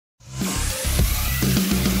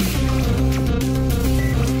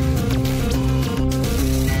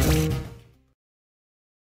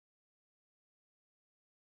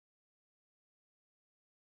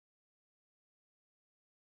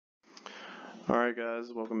Alright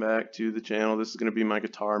guys, welcome back to the channel. This is going to be my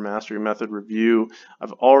guitar mastery method review.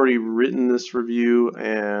 I've already written this review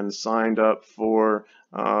and signed up for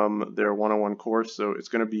their 101 course, so it's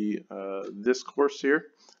going to be this course here,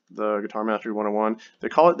 the Guitar Mastery 101. They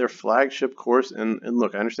call it their flagship course, and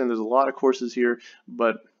look, I understand there's a lot of courses here,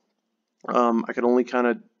 but I could only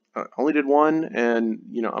only did one, and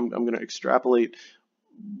I'm going to extrapolate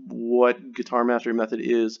what guitar mastery method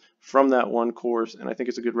is from that one course, and I think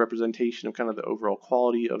it's a good representation of kind of the overall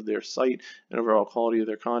quality of their site and overall quality of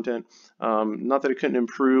their content. Not that it couldn't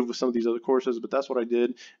improve with some of these other courses, but that's what I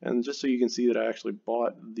did. And just so you can see that I actually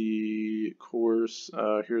bought the course,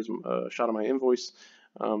 here's a shot of my invoice.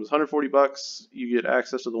 It's 140 bucks. You get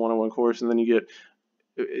access to the 101 course, and then you get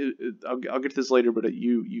I'll get to this later, but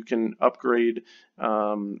you can upgrade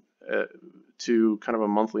to kind of a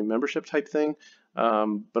monthly membership type thing.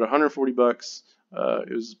 But 140 bucks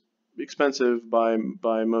is expensive by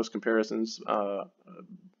most comparisons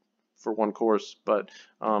for one course, but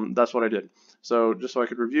that's what I did. So just so I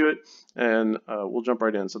could review it, and we'll jump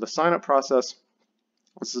right in. So the sign-up process.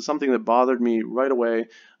 This is something that bothered me right away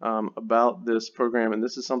about this program, and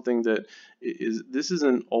this is something that this is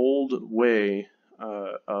an old way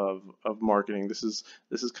of marketing. This is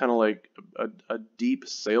kind of like a deep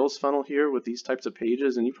sales funnel here with these types of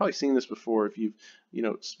pages, and you've probably seen this before if you've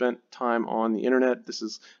spent time on the internet. This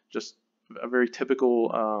is just a very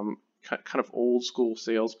typical kind of old school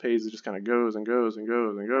sales page that just kind of goes and goes and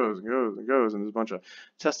goes and goes and goes and goes, and there's a bunch of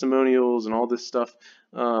testimonials and all this stuff.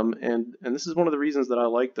 And this is one of the reasons that I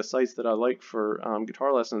like the sites that I like for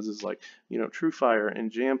guitar lessons is like TrueFire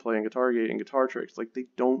and JamPlay and GuitarGate and Guitar Tricks. Like, they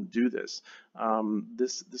don't do this.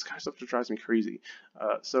 This kind of stuff just drives me crazy.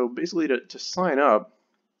 So basically, to sign up,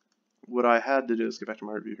 what I had to do, let's get back to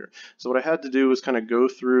my review here. So what I had to do was kind of go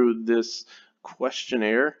through this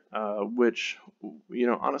questionnaire, which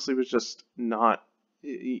honestly was just not,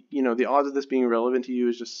 the odds of this being relevant to you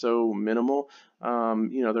is just so minimal.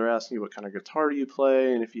 They're asking you what kind of guitar do you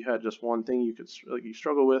play, and if you had just one thing you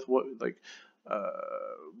struggle with, what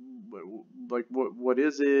what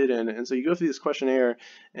is it, and so you go through this questionnaire,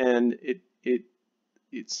 and it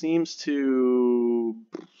seems to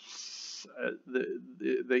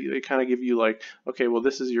they kind of give you like, okay, well,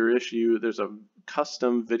 this is your issue. There's a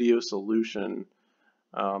custom video solution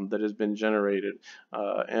that has been generated,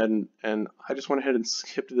 and I just went ahead and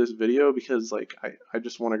skipped this video because like I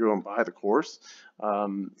just want to go and buy the course.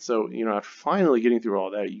 So after finally getting through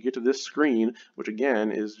all that, you get to this screen, which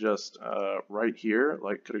again is just right here.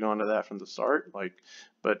 Like, could have gone to that from the start. Like,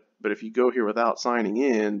 but if you go here without signing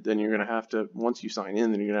in, then you're gonna have to, once you sign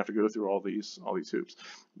in, then you're gonna have to go through all these hoops.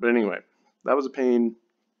 But anyway, that was a pain.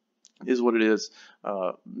 Is what it is.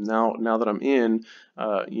 Now that I'm in,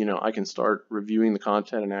 I can start reviewing the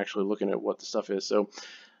content and actually looking at what the stuff is. So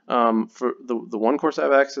for the one course I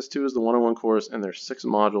have access to is the 101 course, and there's 6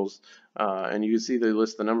 modules, and you can see they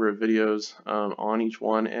list the number of videos on each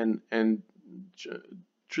one, and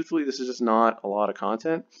truthfully, this is just not a lot of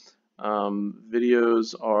content.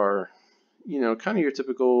 Videos are kind of your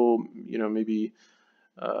typical maybe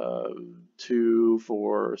 2,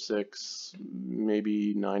 4, 6,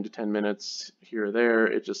 maybe 9 to 10 minutes here or there.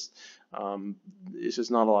 It's just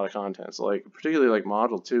not a lot of content. So like particularly like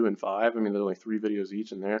module 2 and 5, I mean, there's only 3 videos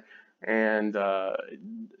each in there, and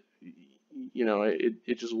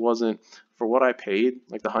it just wasn't for what I paid.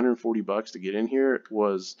 Like the 140 bucks to get in here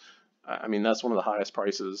was, I mean, that's one of the highest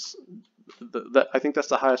prices. I think that's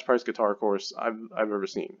the highest price guitar course I've ever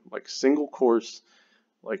seen. Like single course,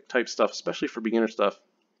 like type stuff, especially for beginner stuff.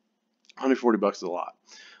 140 bucks is a lot.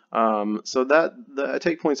 So I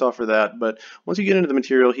take points off for that. But once you get into the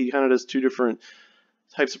material, he kind of does 2 different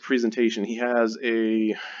types of presentation. He has a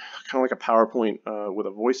kind of like a PowerPoint with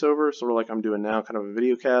a voiceover, sort of like I'm doing now, kind of a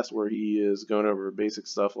video cast where he is going over basic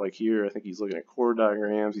stuff. Like here, I think he's looking at chord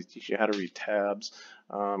diagrams. He's teaching you how to read tabs,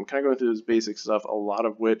 kind of going through this basic stuff, a lot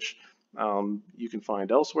of which you can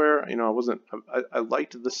find elsewhere. I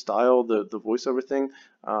liked the style, the voiceover thing,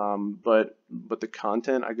 but the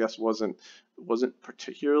content, I guess, wasn't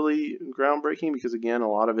particularly groundbreaking, because again, a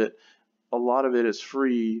lot of it is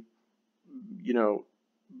free,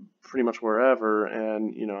 pretty much wherever,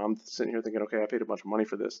 and I'm sitting here thinking, okay, I paid a bunch of money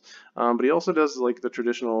for this. But he also does like the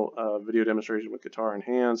traditional video demonstration with guitar in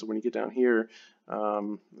hand. So when you get down here,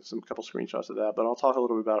 there's a couple screenshots of that, but I'll talk a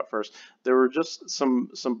little bit about it first. There were just some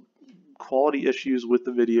quality issues with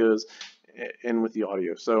the videos and with the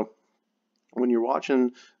audio. So when you're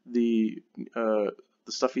watching the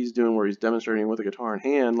stuff he's doing where he's demonstrating with a guitar in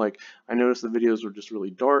hand, like I noticed the videos were just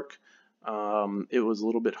really dark. It was a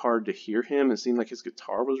little bit hard to hear him. It seemed like his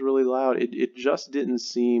guitar was really loud. It just didn't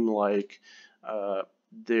seem like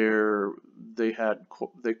there had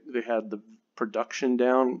they had the production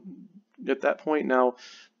down at that point. Now,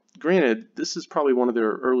 granted, this is probably one of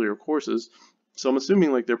their earlier courses, so I'm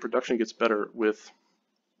assuming like their production gets better with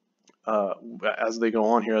as they go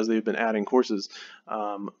on here, as they've been adding courses.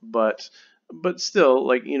 But still,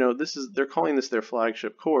 like, you know, they're calling this their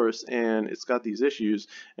flagship course, and it's got these issues,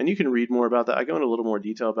 and you can read more about that. I go into a little more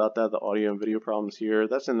detail about that, the audio and video problems here.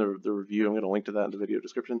 That's in the review. I'm going to link to that in the video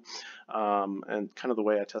description, and kind of the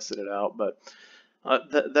way I tested it out. But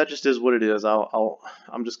that just is what it is.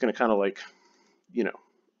 I'm just going to kind of like, you know,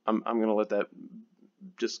 I'm going to let that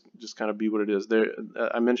just kind of be what it is.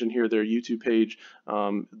 I mentioned here their YouTube page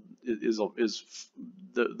is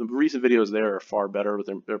the recent videos there are far better with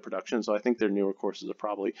their production. So I think their newer courses are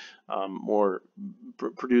probably more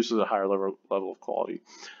produced at a higher level of quality.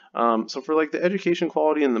 So for like the education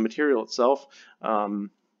quality and the material itself,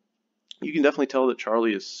 you can definitely tell that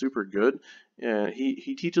Charlie is super good. And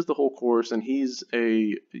he teaches the whole course, and he's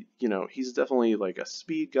he's definitely like a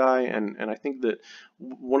speed guy, and I think that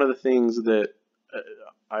one of the things that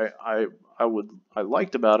I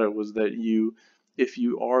liked about it was that if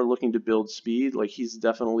you are looking to build speed, like he's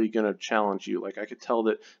definitely going to challenge you. Like I could tell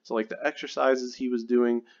that, so like the exercises he was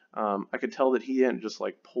doing, I could tell that he hadn't just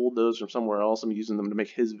like pulled those from somewhere else and using them to make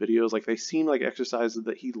his videos. Like they seem like exercises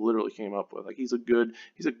that he literally came up with. Like he's a good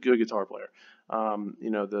guitar player.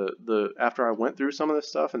 After I went through some of this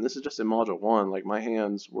stuff, and this is just in module 1, like my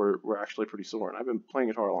hands were actually pretty sore, and I've been playing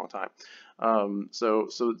guitar a long time. So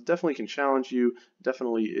it definitely can challenge you.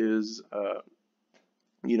 Definitely is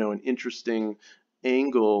an interesting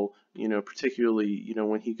angle, particularly,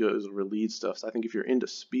 when he goes over lead stuff. So I think if you're into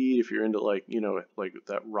speed, if you're into like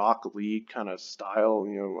that rock lead kind of style,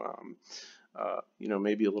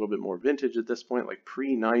 maybe a little bit more vintage at this point, like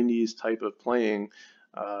pre-90s type of playing,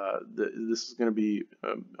 this is going to be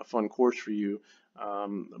a fun course for you.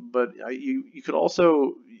 But you could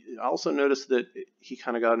also notice that he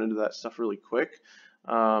kind of got into that stuff really quick.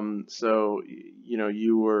 So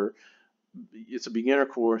it's a beginner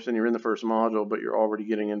course and you're in the first module, but you're already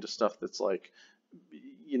getting into stuff that's like,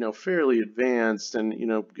 fairly advanced and,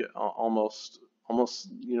 almost, a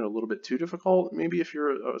little bit too difficult, maybe if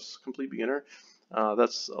you're a complete beginner.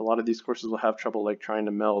 That's a lot of these courses will have trouble like trying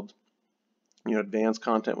to meld, advanced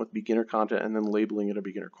content with beginner content and then labeling it a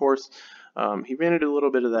beginner course. He ran into a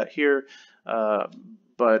little bit of that here,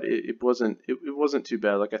 but it wasn't too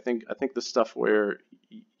bad. Like I think the stuff where,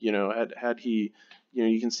 had he,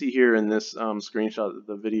 you can see here in this screenshot that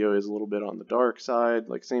the video is a little bit on the dark side.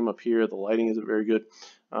 Like same up here, the lighting isn't very good.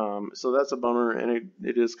 So that's a bummer, and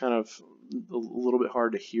it is kind of a little bit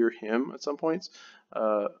hard to hear him at some points.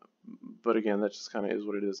 But again, that just kind of is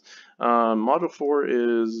what it is. Module 4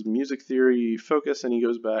 is music theory focus, and he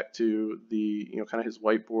goes back to the, kind of his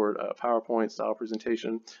whiteboard PowerPoint style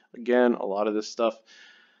presentation. Again, a lot of this stuff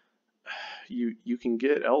you can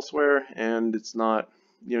get elsewhere, and it's not,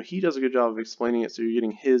 he does a good job of explaining it, so you're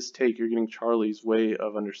getting his take, you're getting Charlie's way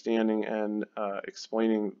of understanding and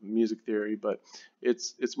explaining music theory, but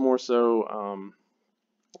it's more so,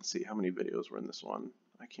 let's see how many videos were in this one.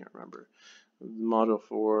 I can't remember. Module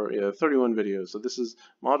 4, yeah, 31 videos. So this is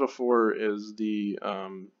module 4 is the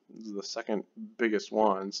second biggest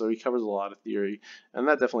one. So he covers a lot of theory, and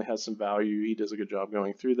that definitely has some value. He does a good job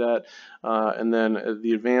going through that. And then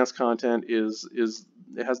the advanced content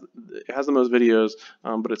it has the most videos,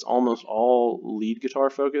 but it's almost all lead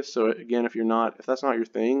guitar focused. So again, if that's not your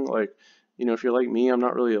thing, like, if you're like me, I'm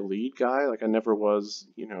not really a lead guy. Like I never was,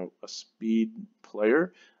 a speed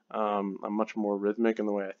player. I'm much more rhythmic in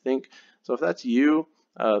the way I think. So if that's you,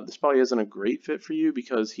 this probably isn't a great fit for you,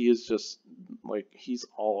 because he is just like, he's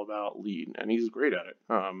all about lead and he's great at it.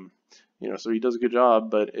 So he does a good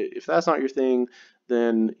job. But if that's not your thing,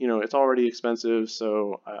 then it's already expensive.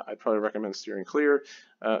 So I'd probably recommend steering clear.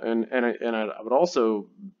 And I would also,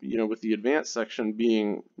 with the advanced section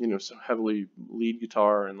being so heavily lead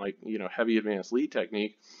guitar and like heavy advanced lead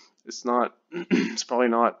technique, it's probably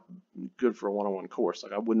not good for a 101 course.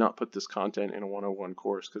 Like I would not put this content in a 101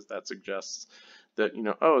 course, because that suggests that,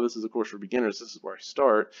 oh, this is a course for beginners, this is where I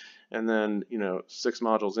start. And then, 6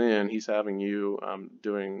 modules in, he's having you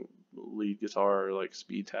doing lead guitar, like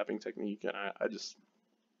speed tapping technique. And I just,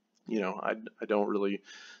 I don't really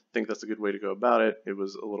think that's a good way to go about it. It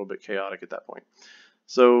was a little bit chaotic at that point.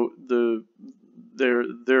 So their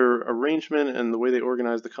arrangement and the way they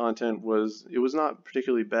organized the content was not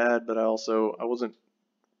particularly bad, but I wasn't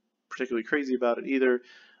particularly crazy about it either.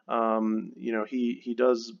 He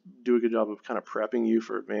does do a good job of kind of prepping you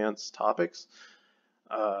for advanced topics.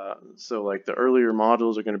 So like the earlier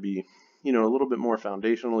modules are going to be a little bit more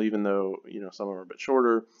foundational, even though some of them are a bit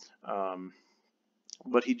shorter.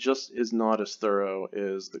 but he just is not as thorough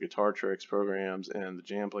as the Guitar Tricks programs and the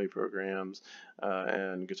Jam Play programs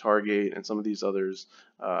and GuitarGate and some of these others.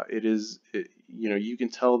 You know, you can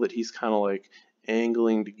tell that he's kind of like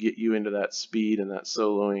angling to get you into that speed and that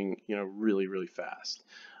soloing, you know, really, really fast.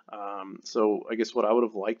 So I guess what I would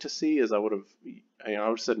have liked to see is I would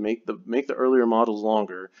have said make the earlier models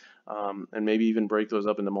longer, and maybe even break those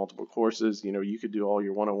up into multiple courses. You know, you could do all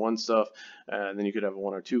your 101 stuff, and then you could have a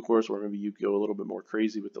 102 course where maybe you go a little bit more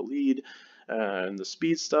crazy with the lead and the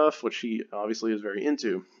speed stuff, which he obviously is very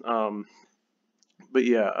into. But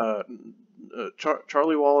yeah,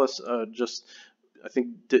 Charlie Wallace just, I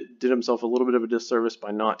think, did himself a little bit of a disservice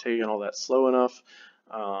by not taking all that slow enough.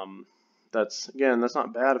 That's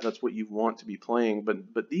not bad if that's what you want to be playing,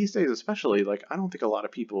 but these days especially, like, I don't think a lot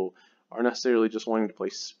of people are necessarily just wanting to play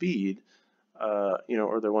speed, you know,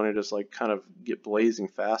 or they're wanting to just like kind of get blazing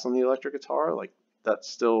fast on the electric guitar. Like, that's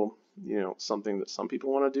still, you know, something that some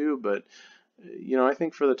people want to do, but you know, I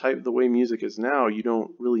think for the way music is now, you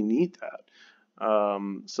don't really need that.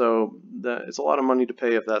 So it's a lot of money to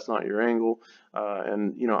pay if that's not your angle.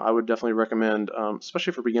 And you know, I would definitely recommend,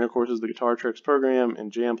 especially for beginner courses, the Guitar Tricks program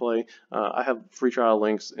and Jam Play. I have free trial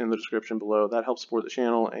links in the description below. That helps support the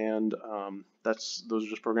channel, and those are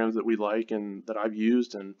just programs that we like and that I've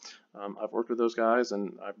used, and I've worked with those guys,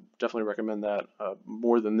 and I definitely recommend that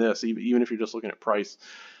more than this, even if you're just looking at price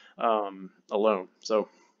alone. So.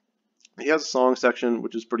 He has a song section,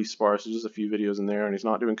 which is pretty sparse. There's just a few videos in there, and he's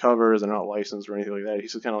not doing covers and not licensed or anything like that.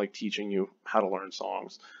 He's just kind of like teaching you how to learn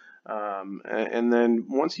songs. And then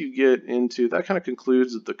once you get into that, kind of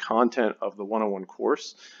concludes the content of the 101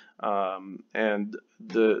 course. And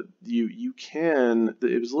it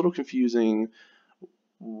was a little confusing,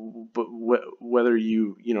 but whether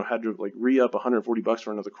you had to like re-up $140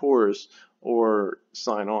 for another course or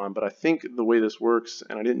sign on. But I think the way this works,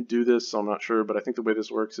 and I didn't do this, so I'm not sure, but I think the way this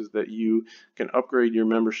works is that you can upgrade your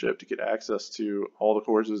membership to get access to all the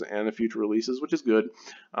courses and the future releases, which is good.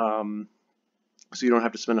 So you don't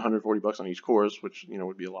have to spend $140 on each course, which, you know,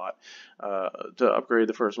 would be a lot. To upgrade,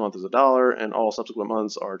 the first month is $1, and all subsequent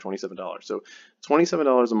months are $27. So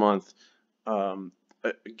 $27 a month.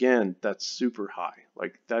 Again, that's super high.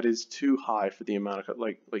 Like, that is too high for the amount of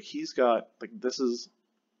like he's got, like, this is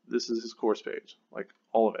his course page, like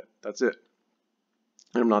all of it. That's it.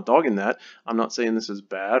 And I'm not dogging that. I'm not saying this is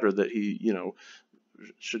bad or that he, you know,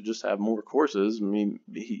 should just have more courses. I mean,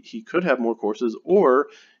 he could have more courses, or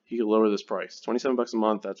he could lower this price. $27 a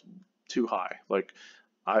month, that's too high. Like,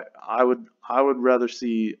 I would rather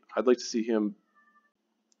see, I'd like to see him,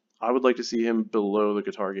 I would like to see him below the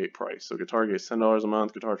GuitarGate price. So GuitarGate's $10 a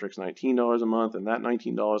month, Guitar Tricks $19 a month, and that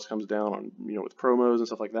 $19 comes down on, you know, with promos and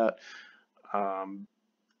stuff like that.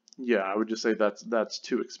 Yeah, I would just say that's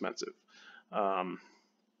too expensive. But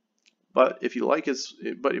if you like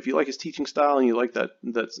his teaching style, and you like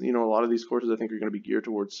that's you know, a lot of these courses I think are going to be geared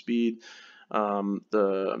towards speed.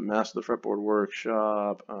 The Master the Fretboard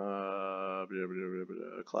Workshop,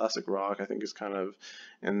 Classic Rock, I think is kind of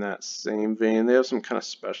in that same vein. They have some kind of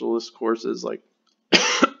specialist courses like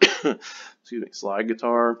excuse me, slide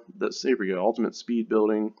guitar. Here we go, Ultimate Speed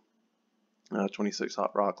Building. 26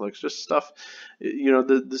 hot rock licks, just stuff. You know,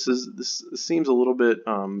 this seems a little bit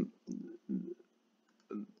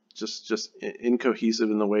just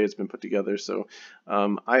incohesive in the way it's been put together. So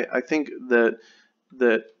I think that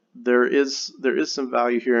there is some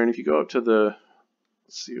value here. And if you go up to the,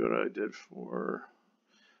 let's see what I did for,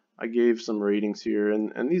 I gave some ratings here,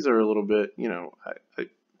 and these are a little bit, you know, I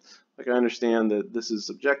understand that this is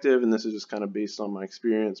subjective and this is just kind of based on my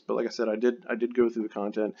experience, but like I said, I did go through the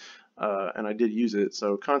content and I did use it.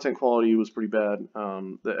 So content quality was pretty bad.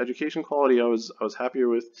 The education quality I was happier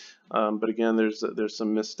with, but again, there's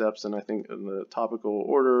some missteps, and I think in the topical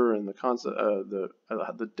order and the concept,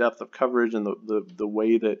 the depth of coverage and the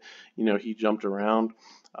way that, you know, he jumped around.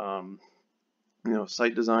 You know,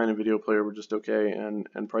 site design and video player were just okay, and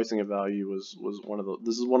pricing and value was one of the,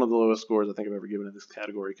 this is one of the lowest scores I think I've ever given in this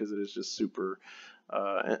category, because it is just super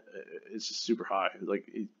high. Like,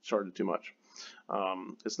 he charged too much.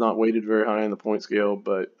 It's not weighted very high in the point scale,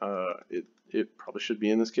 but it probably should be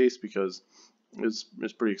in this case because it's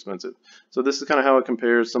pretty expensive. So this is kind of how it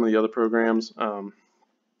compares some of the other programs.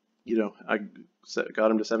 You know, I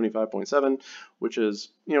got him to 75.7, which is,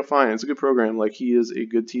 you know, fine. It's a good program. Like, he is a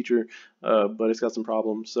good teacher, but it's got some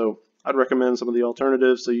problems. So I'd recommend some of the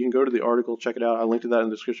alternatives. So you can go to the article, check it out. I linked to that in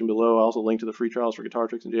the description below. I also linked to the free trials for Guitar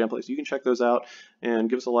Tricks and Jam Play. So you can check those out and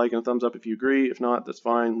give us a like and a thumbs up if you agree. If not, that's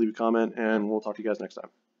fine. Leave a comment, and we'll talk to you guys next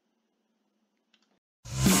time.